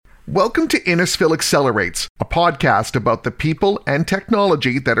Welcome to Innisfil Accelerates, a podcast about the people and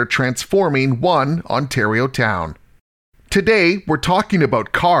technology that are transforming one Ontario town. Today, we're talking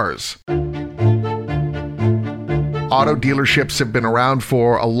about cars. Auto dealerships have been around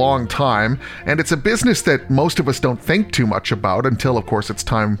for a long time, and it's a business that most of us don't think too much about until, of course, it's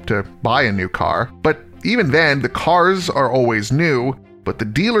time to buy a new car. But even then, the cars are always new, but the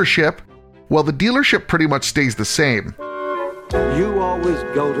dealership pretty much stays the same. You always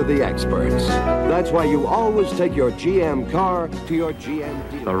go to the experts. That's why you always take your GM car to your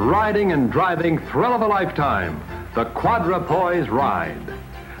GM dealer. The riding and driving thrill of a lifetime. The Quadra-Poise ride.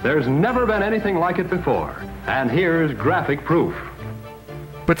 There's never been anything like it before. And here's graphic proof.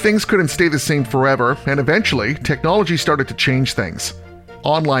 But things couldn't stay the same forever, and eventually, technology started to change things.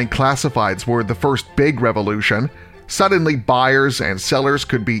 Online classifieds were the first big revolution. Suddenly, buyers and sellers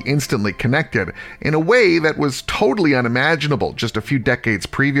could be instantly connected in a way that was totally unimaginable just a few decades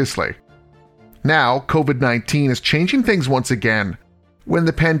previously. Now, COVID-19 is changing things once again. When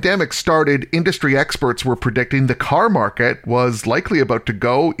the pandemic started, industry experts were predicting the car market was likely about to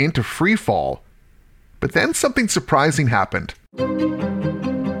go into free fall. But then something surprising happened.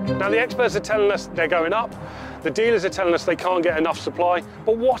 Now, the experts are telling us they're going up. The dealers are telling us they can't get enough supply.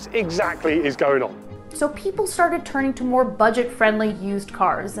 But what exactly is going on? So people started turning to more budget-friendly used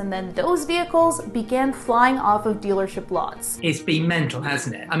cars, and then those vehicles began flying off of dealership lots. It's been mental,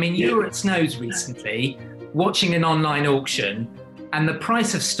 hasn't it? I mean, you were at Snow's recently, watching an online auction, and the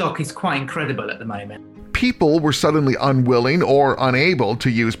price of stock is quite incredible at the moment. People were suddenly unwilling or unable to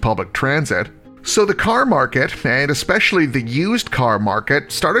use public transit, so the car market, and especially the used car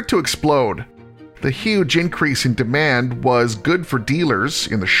market, started to explode. The huge increase in demand was good for dealers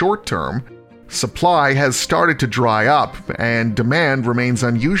in the short term. Supply has started to dry up, and demand remains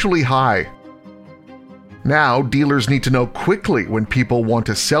unusually high. Now, dealers need to know quickly when people want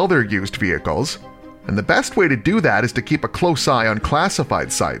to sell their used vehicles, and the best way to do that is to keep a close eye on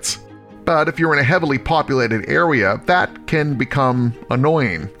classified sites. But if you're in a heavily populated area, that can become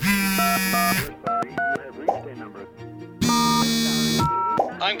annoying.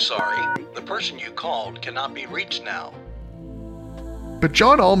 I'm sorry, the person you called cannot be reached now. But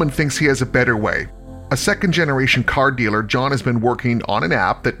John Allman thinks he has a better way. A second-generation car dealer, John has been working on an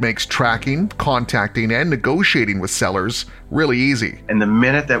app that makes tracking, contacting, and negotiating with sellers really easy. And the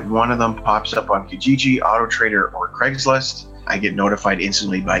minute that one of them pops up on Kijiji, AutoTrader, or Craigslist, I get notified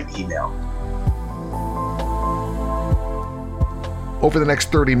instantly by email. Over the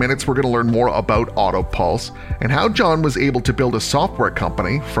next 30 minutes, we're going to learn more about AutoPulse and how John was able to build a software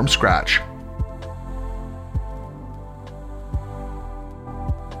company from scratch.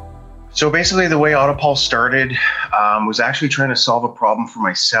 So basically the way AutoPulse started was actually trying to solve a problem for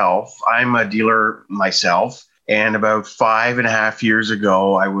myself. I'm a dealer myself, and about 5.5 years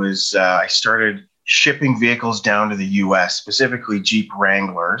ago, I started shipping vehicles down to the US, specifically Jeep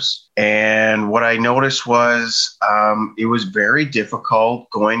Wranglers. And what I noticed was it was very difficult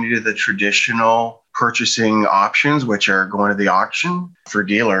going to the traditional purchasing options, which are going to the auction for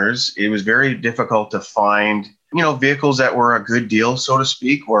dealers. It was very difficult to find vehicles that were a good deal, so to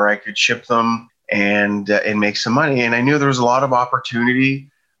speak, where I could ship them and make some money. And I knew there was a lot of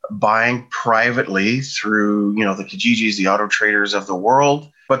opportunity buying privately through, the Kijijis, the AutoTraders of the world.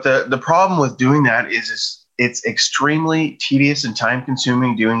 But the problem with doing that is it's extremely tedious and time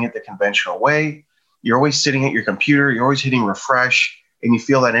consuming doing it the conventional way. You're always sitting at your computer, you're always hitting refresh, and you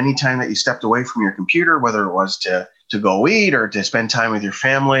feel that any time that you stepped away from your computer, whether it was to go eat or to spend time with your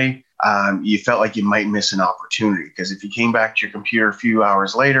family, you felt like you might miss an opportunity, because if you came back to your computer a few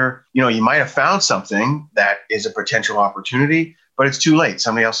hours later, you might have found something that is a potential opportunity, but it's too late.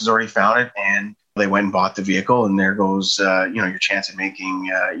 Somebody else has already found it and they went and bought the vehicle, and there goes, your chance of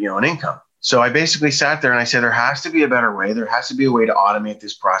making, an income. So I basically sat there and I said, there has to be a better way. There has to be a way to automate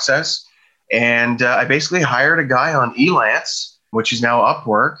this process. And I basically hired a guy on Elance, which is now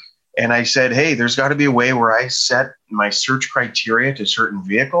Upwork. And I said, hey, there's got to be a way where I set my search criteria to certain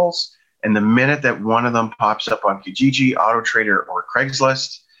vehicles. And the minute that one of them pops up on Kijiji, AutoTrader, or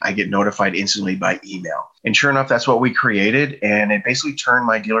Craigslist, I get notified instantly by email. And sure enough, that's what we created. And it basically turned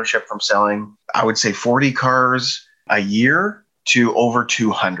my dealership from selling, I would say, 40 cars a year to over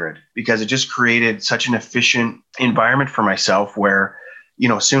 200, because it just created such an efficient environment for myself where,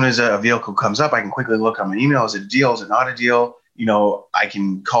 as soon as a vehicle comes up, I can quickly look on my email. Is it a deal? Is it not a deal? I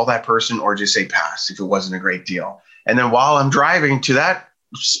can call that person or just say pass if it wasn't a great deal. And then while I'm driving to that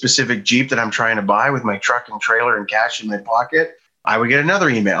specific Jeep that I'm trying to buy with my truck and trailer and cash in my pocket, I would get another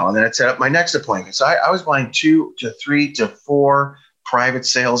email, and then I'd set up my next appointment. So I was buying 2 to 3 to 4 private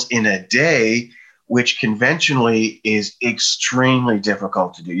sales in a day, which conventionally is extremely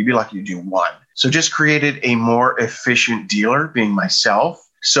difficult to do. You'd be lucky to do one. So just created a more efficient dealer, being myself.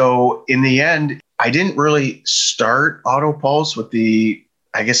 So in the end, I didn't really start AutoPulse with the,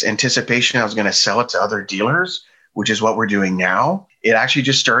 I guess, anticipation I was going to sell it to other dealers, which is what we're doing now. It actually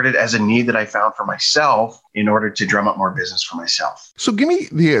just started as a need that I found for myself in order to drum up more business for myself. So give me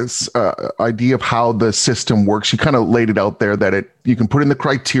this idea of how the system works. You kind of laid it out there that you can put in the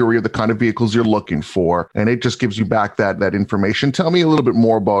criteria, the kind of vehicles you're looking for, and it just gives you back that information. Tell me a little bit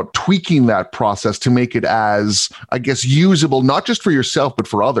more about tweaking that process to make it as, I guess, usable, not just for yourself, but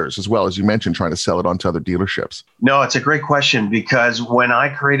for others as well, as you mentioned, trying to sell it onto other dealerships. No, it's a great question, because when I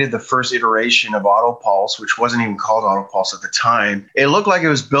created the first iteration of AutoPulse, which wasn't even called AutoPulse at the time, it looked like it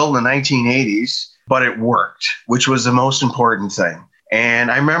was built in the 1980s, but it worked, which was the most important thing.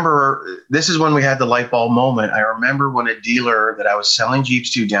 And I remember, this is when we had the light bulb moment. I remember when a dealer that I was selling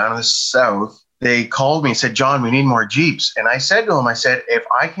Jeeps to down in the south, they called me and said, "John, we need more Jeeps." And I said to him, if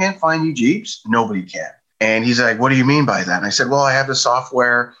I can't find you Jeeps, nobody can. And he's like, "What do you mean by that?" And I said, "Well, I have the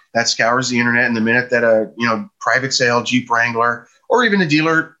software that scours the internet, and the minute that a private sale Jeep Wrangler or even a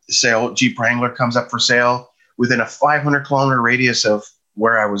dealer sale Jeep Wrangler comes up for sale within a 500-kilometer radius of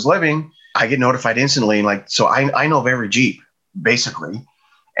where I was living, I get notified instantly. And so I know of every Jeep, basically."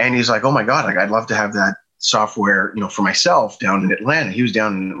 And he's like, "Oh my God, I'd love to have that software, for myself down in Atlanta." He was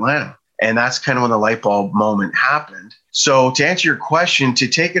down in Atlanta. And that's kind of when the light bulb moment happened. So to answer your question, to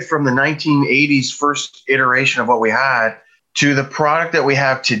take it from the 1980s first iteration of what we had to the product that we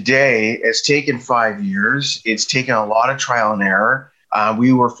have today, it's taken 5 years. It's taken a lot of trial and error.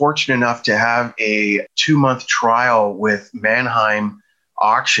 We were fortunate enough to have a 2-month trial with Manheim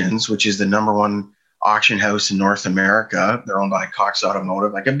Auctions, which is the number one auction house in North America. They're owned by Cox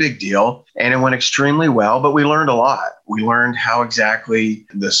Automotive, like a big deal. And it went extremely well, but we learned a lot. We learned how exactly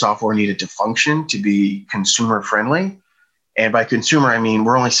the software needed to function to be consumer friendly. And by consumer, I mean,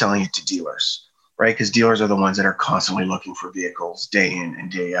 we're only selling it to dealers, right? Because dealers are the ones that are constantly looking for vehicles day in and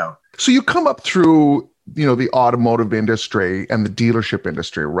day out. So you come up through the automotive industry and the dealership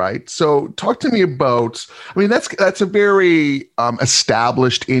industry, right? So talk to me about, that's a very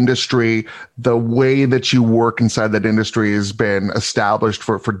established industry. The way that you work inside that industry has been established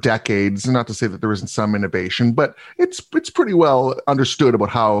for decades. Not to say that there isn't some innovation, but it's pretty well understood about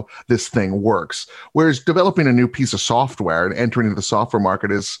how this thing works. Whereas developing a new piece of software and entering into the software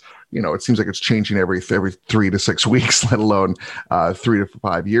market is, it seems like it's changing every 3 to 6 weeks, let alone 3 to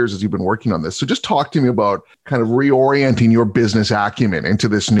 5 years as you've been working on this. So just talk to me about kind of reorienting your business acumen into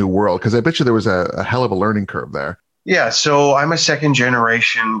this new world, because I bet you there was a hell of a learning curve there. Yeah, so I'm a second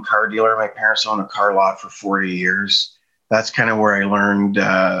generation car dealer. My parents owned a car lot for 40 years. That's kind of where I learned,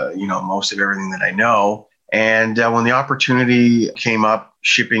 most of everything that I know. And when the opportunity came up,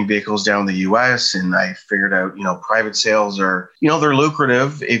 shipping vehicles down the US, and I figured out, private sales are, they're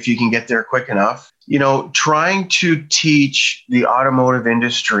lucrative if you can get there quick enough. Trying to teach the automotive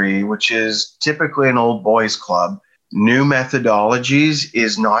industry, which is typically an old boys club, new methodologies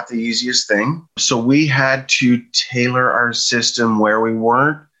is not the easiest thing. So we had to tailor our system where we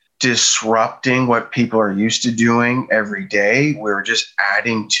weren't disrupting what people are used to doing every day. We were just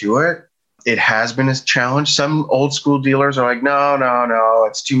adding to it. It has been a challenge. Some old school dealers are like, no,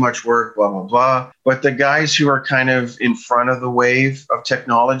 it's too much work, blah, blah, blah. But the guys who are kind of in front of the wave of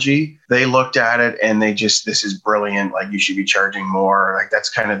technology, they looked at it and this is brilliant. Like, you should be charging more. Like,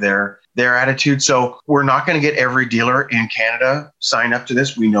 that's kind of their attitude. So we're not going to get every dealer in Canada signed up to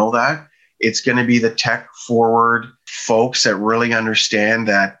this. We know that. It's going to be the tech forward folks that really understand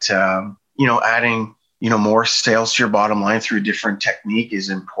that, adding more sales to your bottom line through a different technique is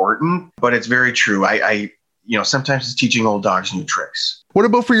important, but it's very true. I sometimes it's teaching old dogs new tricks. What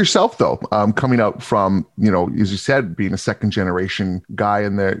about for yourself, though? Coming out from, as you said, being a second generation guy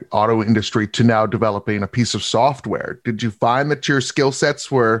in the auto industry to now developing a piece of software, did you find that your skill sets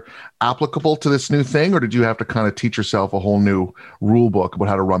were applicable to this new thing, or did you have to kind of teach yourself a whole new rule book about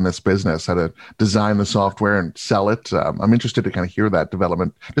how to run this business, how to design the software and sell it? I'm interested to kind of hear that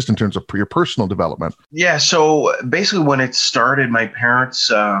development, just in terms of your personal development. Yeah. So basically, when it started, my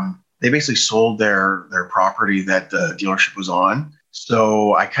parents, they basically sold their property that the dealership was on.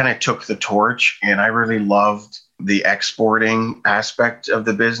 So I kind of took the torch, and I really loved the exporting aspect of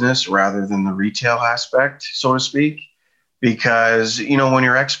the business rather than the retail aspect, so to speak. Because, when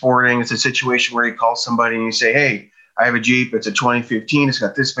you're exporting, it's a situation where you call somebody and you say, "Hey, I have a Jeep. It's a 2015. It's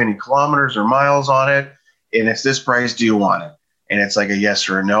got this many kilometers or miles on it, and it's this price. Do you want it?" And it's like a yes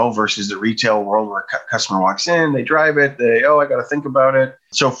or a no, versus the retail world where a customer walks in, they drive it, I got to think about it.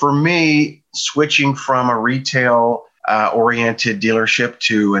 So for me, switching from a retail oriented dealership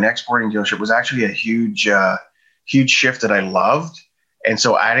to an exporting dealership was actually a huge shift that I loved. And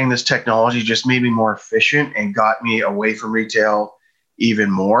so adding this technology just made me more efficient and got me away from retail even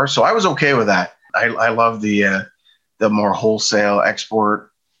more. So I was okay with that. I love the more wholesale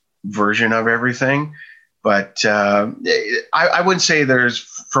export version of everything. But I wouldn't say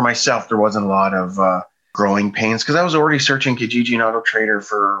for myself, there wasn't a lot of growing pains because I was already searching Kijiji and Auto Trader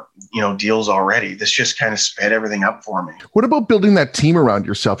for, deals already. This just kind of sped everything up for me. What about building that team around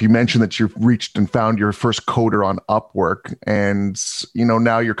yourself? You mentioned that you've reached and found your first coder on Upwork, and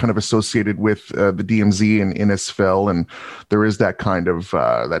now you're kind of associated with the DMZ and Innisfil, and there is that kind of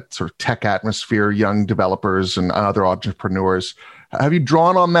that sort of tech atmosphere, young developers and other entrepreneurs. Have you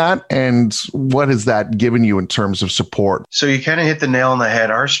drawn on that, and what has that given you in terms of support? So you kind of hit the nail on the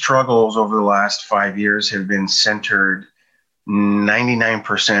head. Our struggles over the last 5 years have been centered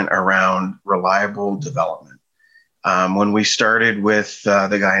 99% around reliable development. When we started with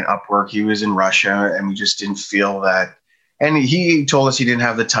the guy in Upwork, he was in Russia, and we just didn't feel that. And he told us he didn't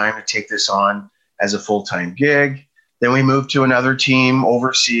have the time to take this on as a full-time gig. Then we moved to another team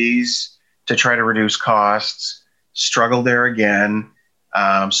overseas to try to reduce costs. Struggle there again.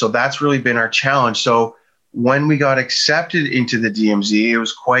 So that's really been our challenge. So when we got accepted into the DMZ, it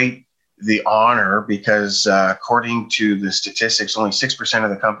was quite the honor because according to the statistics, only 6% of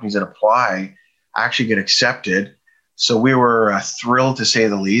the companies that apply actually get accepted. So we were thrilled to say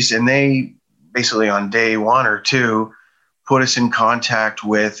the least. And they basically on day 1 or 2 put us in contact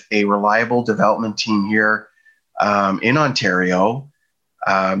with a reliable development team here in Ontario.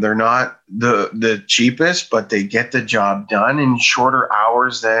 They're not the cheapest, but they get the job done in shorter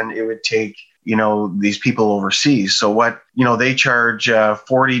hours than it would take, these people overseas. So what, they charge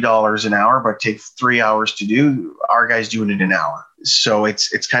 $40 an hour, but take 3 hours to do. Our guys doing it an hour. So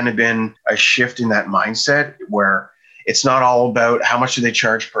it's kind of been a shift in that mindset where it's not all about how much do they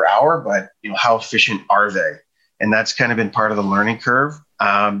charge per hour, but how efficient are they? And that's kind of been part of the learning curve.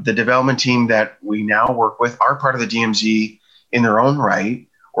 The development team that we now work with are part of the DMZ in their own right,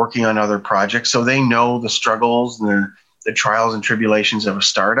 working on other projects. So they know the struggles and the trials and tribulations of a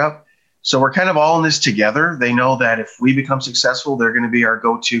startup. So we're kind of all in this together. They know that if we become successful, they're going to be our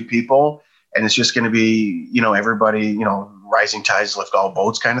go-to people. And it's just going to be, everybody, rising tides lift all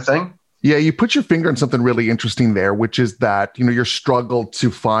boats kind of thing. Yeah, you put your finger on something really interesting there, which is that, your struggle to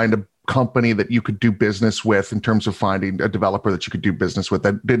find a company that you could do business with in terms of finding a developer that you could do business with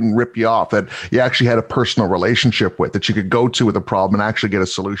that didn't rip you off, that you actually had a personal relationship with, that you could go to with a problem and actually get a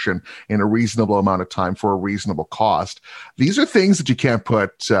solution in a reasonable amount of time for a reasonable cost. These are things that you can't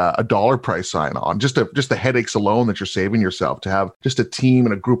put a dollar price sign on. Just the headaches alone that you're saving yourself, to have just a team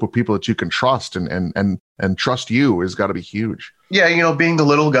and a group of people that you can trust and trust you has got to be huge. Yeah, being the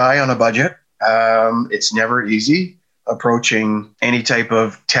little guy on a budget, it's never easy approaching any type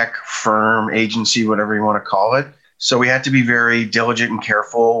of tech firm, agency, whatever you want to call it. So we had to be very diligent and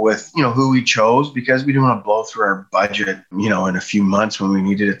careful with, who we chose because we didn't want to blow through our budget, in a few months when we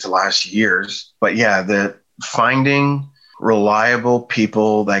needed it to last years. But yeah, the finding reliable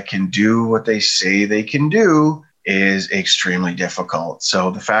people that can do what they say they can do is extremely difficult. So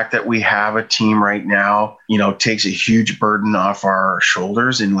the fact that we have a team right now, takes a huge burden off our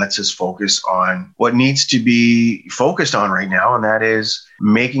shoulders and lets us focus on what needs to be focused on right now. And that is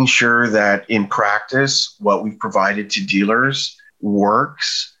making sure that in practice, what we've provided to dealers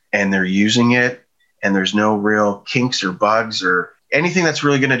works and they're using it and there's no real kinks or bugs or anything that's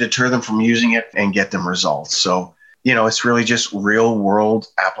really going to deter them from using it and get them results. So, it's really just real world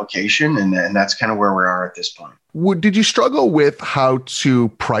application. And that's kind of where we are at this point. Did you struggle with how to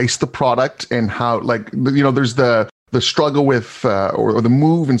price the product and how, there's the struggle with or the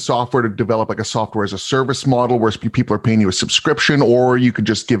move in software to develop like a software as a service model where people are paying you a subscription, or you could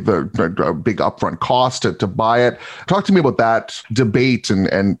just give a big upfront cost to buy it. Talk to me about that debate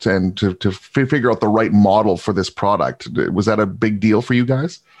and to figure out the right model for this product. Was that a big deal for you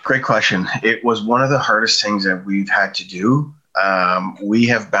guys? Great question. It was one of the hardest things that we've had to do. We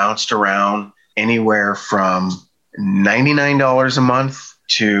have bounced around anywhere from $99 a month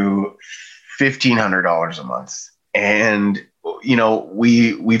to $1,500 a month. And,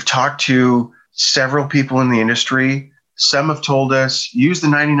 we've talked to several people in the industry. Some have told us, use the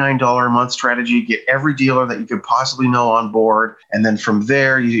 $99 a month strategy, get every dealer that you could possibly know on board. And then from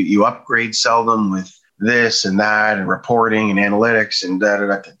there, you upgrade, sell them with this and that and reporting and analytics and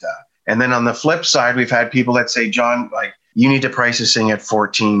da-da-da-da-da. And then on the flip side, we've had people that say, John, you need to price this thing at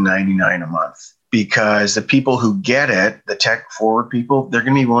 $14.99 a month, because the people who get it, the tech forward people, they're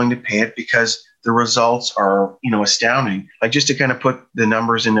going to be willing to pay it because the results are, astounding. Like, just to kind of put the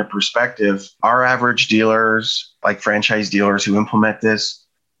numbers into perspective, our average dealers, like franchise dealers who implement this,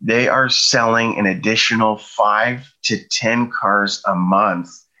 they are selling an additional 5 to 10 cars a month.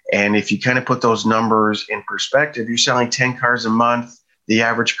 And if you kind of put those numbers in perspective, you're selling 10 cars a month. The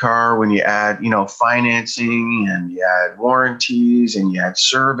average car, when you add, financing and you add warranties and you add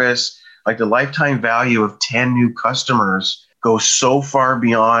service, like the lifetime value of 10 new customers goes so far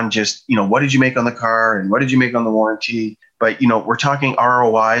beyond just, what did you make on the car and what did you make on the warranty? But, we're talking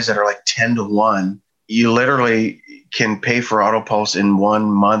ROIs that are like 10 to 1. You literally can pay for AutoPulse in 1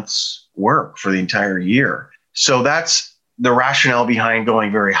 month's work for the entire year. So that's the rationale behind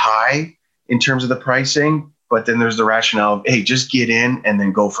going very high in terms of the pricing. But then there's the rationale of, hey, just get in and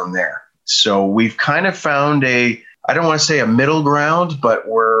then go from there. So we've kind of found I don't want to say a middle ground, but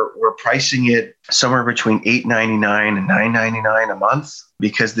we're pricing it somewhere between $8.99 and $9.99 a month,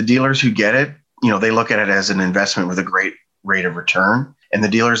 because the dealers who get it, they look at it as an investment with a great rate of return. And the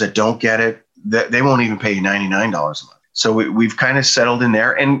dealers that don't get it, they won't even pay $99 a month. So we've kind of settled in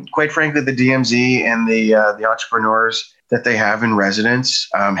there. And quite frankly, the DMZ and the entrepreneurs that they have in residence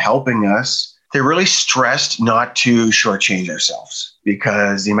helping us, they're really stressed not to shortchange ourselves,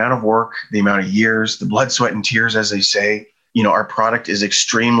 because the amount of work, the amount of years, the blood, sweat, and tears, as they say, our product is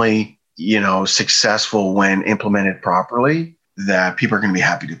extremely, successful when implemented properly, that people are going to be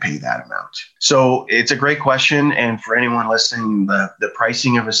happy to pay that amount. So it's a great question. And for anyone listening, the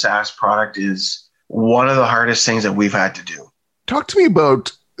pricing of a SaaS product is one of the hardest things that we've had to do. Talk to me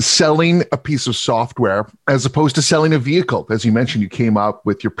about selling a piece of software as opposed to selling a vehicle. As you mentioned, you came up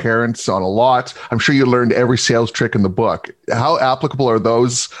with your parents on a lot. I'm sure you learned every sales trick in the book. How applicable are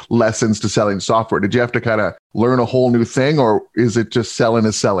those lessons to selling software? Did you have to kind of learn a whole new thing, or is it just selling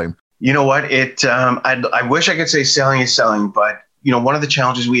is selling? You know what? I wish I could say selling is selling, but one of the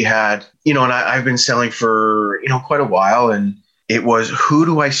challenges we had, and I've been selling for, quite a while, and it was, who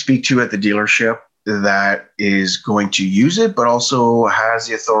do I speak to at the dealership that is going to use it, but also has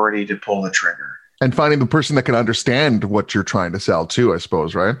the authority to pull the trigger? And finding the person that can understand what you're trying to sell too, I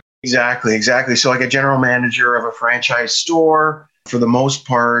suppose, right? Exactly. So like a general manager of a franchise store, for the most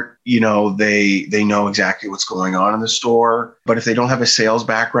part, they know exactly what's going on in the store. But if they don't have a sales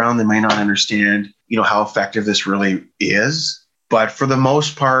background, they may not understand, how effective this really is. But for the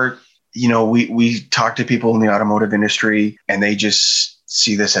most part, we talk to people in the automotive industry, and they just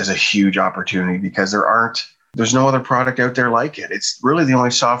see this as a huge opportunity, because there's no other product out there like it. It's really the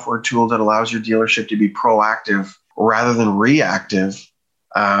only software tool that allows your dealership to be proactive rather than reactive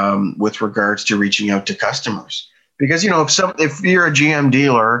with regards to reaching out to customers. Because, if you're a GM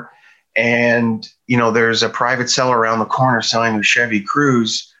dealer and, there's a private seller around the corner selling a Chevy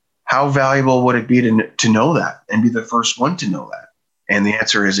Cruze, how valuable would it be to know that and be the first one to know that? And the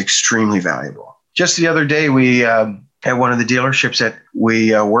answer is extremely valuable. Just the other day, we at one of the dealerships that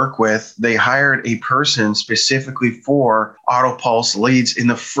we work with, they hired a person specifically for AutoPulse leads. In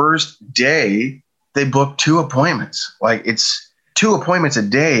the first day, they booked 2 appointments. Like, it's 2 appointments a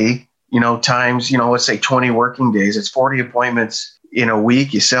day, times, let's say 20 working days. It's 40 appointments in a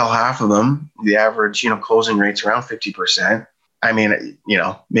week. You sell half of them. The average, closing rate's around 50%. I mean,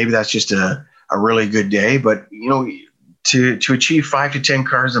 maybe that's just a really good day, but, to achieve 5 to 10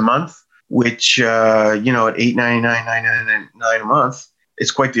 cars a month, which, at $8.99, $9.99 a month,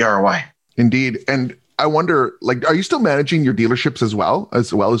 it's quite the ROI. Indeed. And I wonder, are you still managing your dealerships as well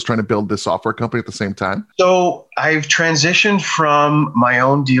as trying to build this software company at the same time? So I've transitioned from my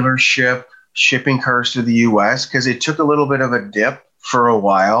own dealership shipping cars to the US, because it took a little bit of a dip for a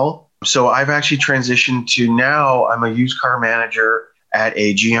while. So I've actually transitioned to, now I'm a used car manager at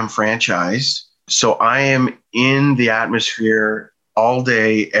a GM franchise. So I am in the atmosphere all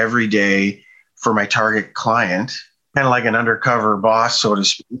day, every day for my target client, kind of like an undercover boss, so to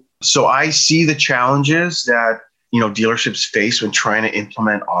speak. So I see the challenges that, dealerships face when trying to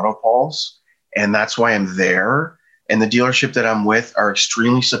implement AutoPulse. And that's why I'm there. And the dealership that I'm with are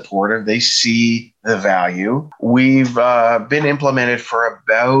extremely supportive. They see the value. We've been implemented for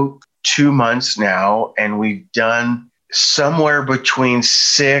about 2 months now, and we've done somewhere between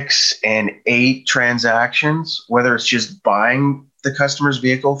 6 and 8 transactions, whether it's just buying the customer's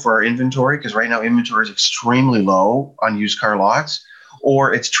vehicle for our inventory, because right now inventory is extremely low on used car lots,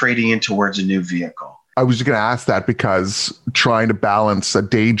 or it's trading in towards a new vehicle. I was going to ask that, because trying to balance a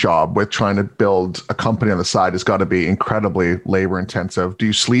day job with trying to build a company on the side has got to be incredibly labor intensive. Do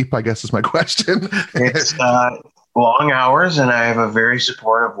you sleep, I guess is my question? It's long hours, and I have a very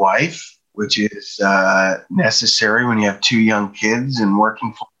supportive wife, which is necessary when you have 2 young kids and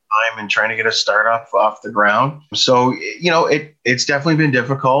working full time and trying to get a startup off the ground. So, it's definitely been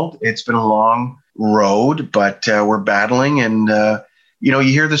difficult. It's been a long road, but we're battling. And, you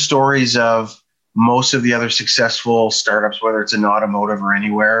hear the stories of most of the other successful startups, whether it's in automotive or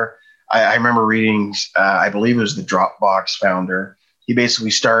anywhere. I remember reading, I believe it was the Dropbox founder. He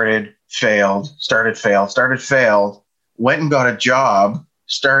basically started, failed, went and got a job,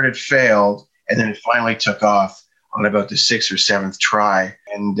 started, failed, and then it finally took off on about the 6th or 7th try.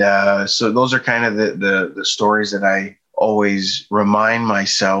 And so those are kind of the stories that I always remind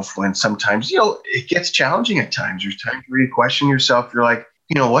myself when sometimes, it gets challenging at times. There's times where you question yourself. You're like,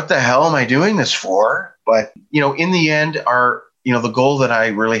 what the hell am I doing this for? But, in the end, the goal that I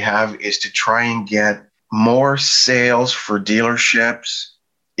really have is to try and get more sales for dealerships.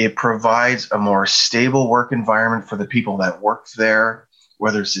 It provides a more stable work environment for the people that work there,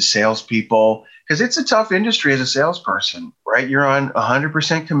 whether it's the salespeople, because it's a tough industry as a salesperson, right? You're on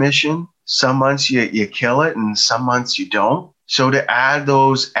 100% commission. Some months you kill it and some months you don't. So to add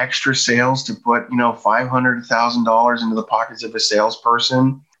those extra sales to put, $500, $1,000 into the pockets of a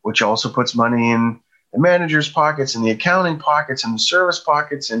salesperson, which also puts money in the manager's pockets and the accounting pockets and the service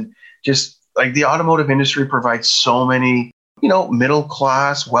pockets, and just like the automotive industry provides so many, middle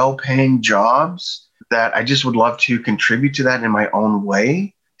class, well-paying jobs that I just would love to contribute to that in my own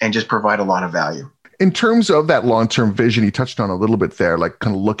way and just provide a lot of value. In terms of that long-term vision, you touched on a little bit there, like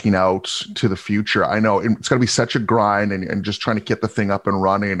kind of looking out to the future. I know it's going to be such a grind and just trying to get the thing up and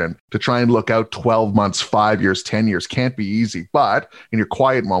running, and to try and look out 12 months, 5 years, 10 years can't be easy. But in your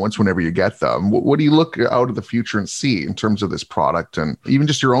quiet moments, whenever you get them, what do you look out of the future and see in terms of this product and even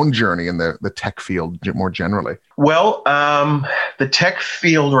just your own journey in the tech field more generally? Well, the tech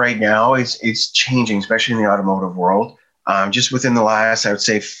field right now is changing, especially in the automotive world. Just within the last, I would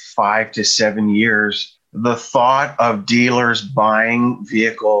say, 5 to 7 years, the thought of dealers buying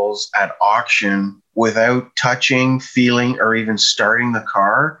vehicles at auction without touching, feeling, or even starting the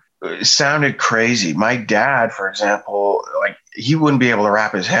car sounded crazy. My dad, for example, he wouldn't be able to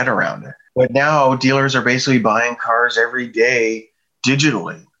wrap his head around it. But now dealers are basically buying cars every day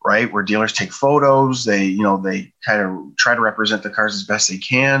digitally, right? Where dealers take photos, they kind of try to represent the cars as best they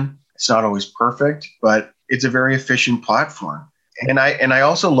can. It's not always perfect, but it's a very efficient platform. And I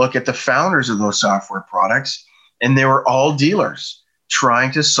also look at the founders of those software products, and they were all dealers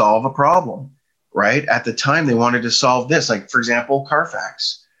trying to solve a problem, right? At the time, they wanted to solve this, like, for example,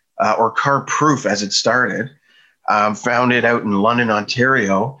 Carfax or CarProof as it started, founded out in London,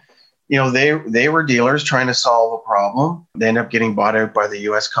 Ontario. They were dealers trying to solve a problem. They end up getting bought out by the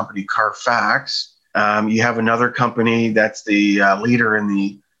US company Carfax. You have another company that's the leader in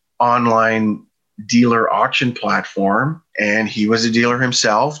the online dealer auction platform, and he was a dealer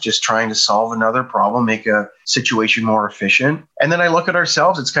himself, just trying to solve another problem, make a situation more efficient. And then I look at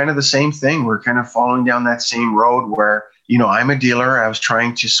ourselves, it's kind of the same thing. We're kind of following down that same road where, I'm a dealer. I was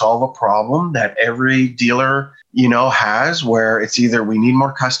trying to solve a problem that every dealer, has, where it's either we need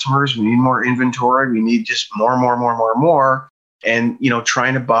more customers, we need more inventory, we need just more. And,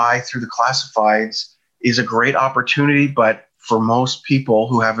 trying to buy through the classifieds is a great opportunity, but for most people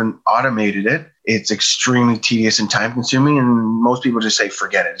who haven't automated it, it's extremely tedious and time consuming. And most people just say,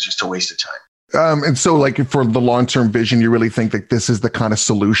 forget it. It's just a waste of time. And so for the long-term vision, you really think that this is the kind of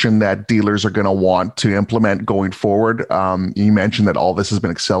solution that dealers are going to want to implement going forward? You mentioned that all this has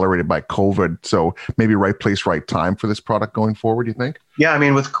been accelerated by COVID. So maybe right place, right time for this product going forward, you think? Yeah, I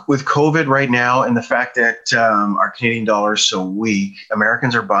mean, with COVID right now and the fact that our Canadian dollar is so weak,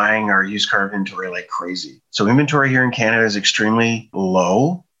 Americans are buying our used car inventory like crazy. So inventory here in Canada is extremely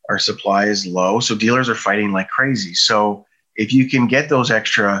low. Our supply is low. So dealers are fighting like crazy. So if you can get those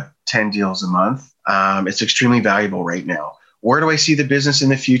extra 10 deals a month, it's extremely valuable right now. Where do I see the business in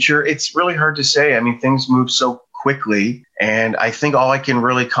the future? It's really hard to say. I mean, things move so quickly. And I think all I can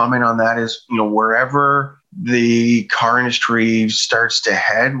really comment on that is, wherever the car industry starts to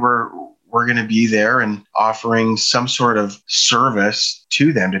head, we're going to be there and offering some sort of service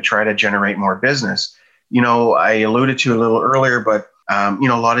to them to try to generate more business. I alluded to a little earlier, but a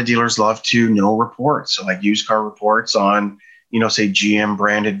lot of dealers love to know reports. So like used car reports on, say GM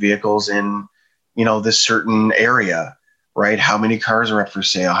branded vehicles in, this certain area, right? How many cars are up for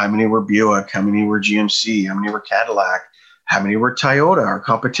sale? How many were Buick? How many were GMC? How many were Cadillac? How many were Toyota, our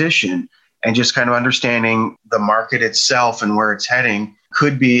competition? And just kind of understanding the market itself and where it's heading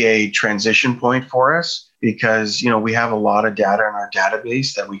could be a transition point for us because, we have a lot of data in our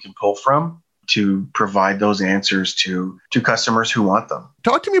database that we can pull from to provide those answers to customers who want them.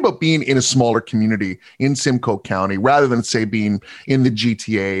 Talk to me about being in a smaller community in Simcoe County, rather than, say, being in the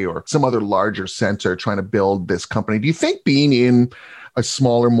GTA or some other larger center trying to build this company. Do you think being in a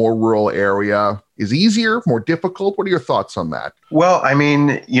smaller, more rural area is easier, more difficult? What are your thoughts on that? Well, I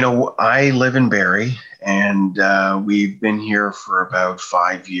mean, I live in Barrie, and we've been here for about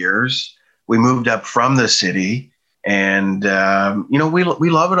 5 years. We moved up from the city, and we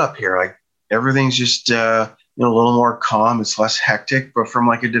love it up here. Like, everything's just a little more calm. It's less hectic. But from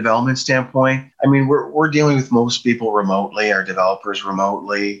like a development standpoint, I mean, we're dealing with most people remotely, our developers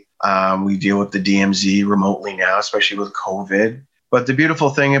remotely. We deal with the DMZ remotely now, especially with COVID. But the beautiful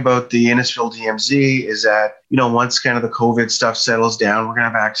thing about the Innisfil DMZ is that, once kind of the COVID stuff settles down, we're going to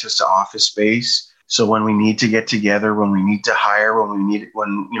have access to office space. So when we need to get together, when we need to hire,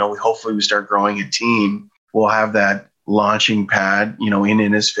 hopefully we start growing a team, we'll have that launching pad, in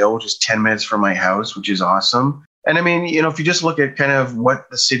Innisfil, which is 10 minutes from my house, which is awesome. And I mean, if you just look at kind of what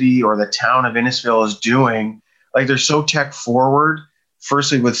the city or the town of Innisfil is doing, like, they're so tech forward.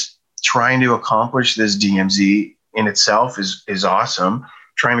 Firstly, with trying to accomplish this DMZ in itself is awesome.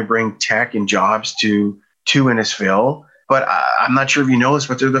 Trying to bring tech and jobs to Innisfil. But I'm not sure if you know this,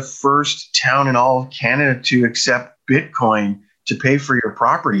 but they're the first town in all of Canada to accept Bitcoin to pay for your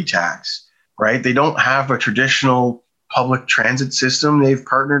property tax, right? They don't have a traditional public transit system. They've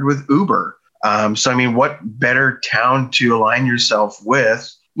partnered with Uber. So, I mean, what better town to align yourself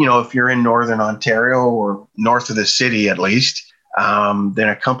with, if you're in Northern Ontario or north of the city at least, than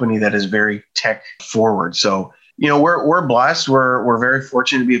a company that is very tech forward. So, we're blessed. We're very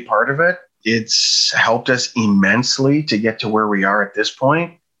fortunate to be a part of it. It's helped us immensely to get to where we are at this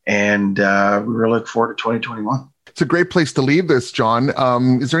point, and we really look forward to 2021. It's a great place to leave this, John.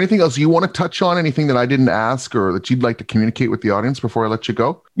 Is there anything else you want to touch on? Anything that I didn't ask or that you'd like to communicate with the audience before I let you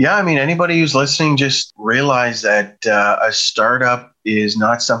go? Yeah, I mean, anybody who's listening, just realize that a startup is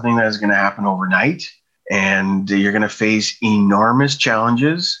not something that is going to happen overnight, and you're going to face enormous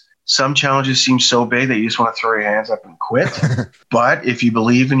challenges. Some challenges seem so big that you just want to throw your hands up and quit. But if you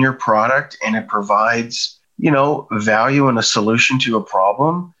believe in your product and it provides, value and a solution to a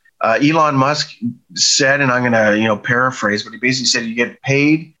problem, Elon Musk said, and I'm going to, paraphrase, but he basically said you get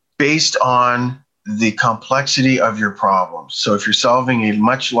paid based on the complexity of your problem. So if you're solving a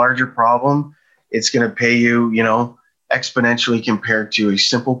much larger problem, it's going to pay you, exponentially compared to a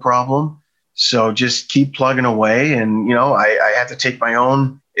simple problem. So just keep plugging away. And, I have to take my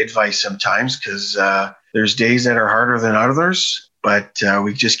own advice sometimes because there's days that are harder than others, but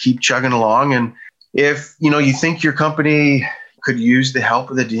we just keep chugging along. And if, you think your company could use the help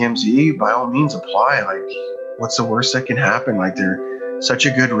of the DMZ, by all means apply. Like, what's the worst that can happen? Like, they're such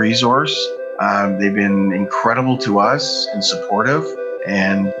a good resource. They've been incredible to us and supportive.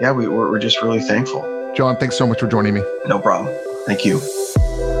 And yeah, we're just really thankful. John, thanks so much for joining me. No problem. Thank you.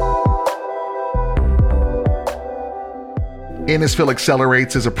 Innisfil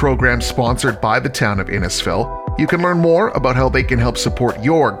Accelerates is a program sponsored by the town of Innisfil. You can learn more about how they can help support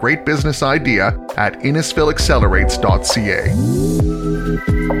your great business idea at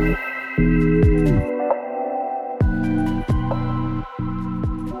innisfilaccelerates.ca.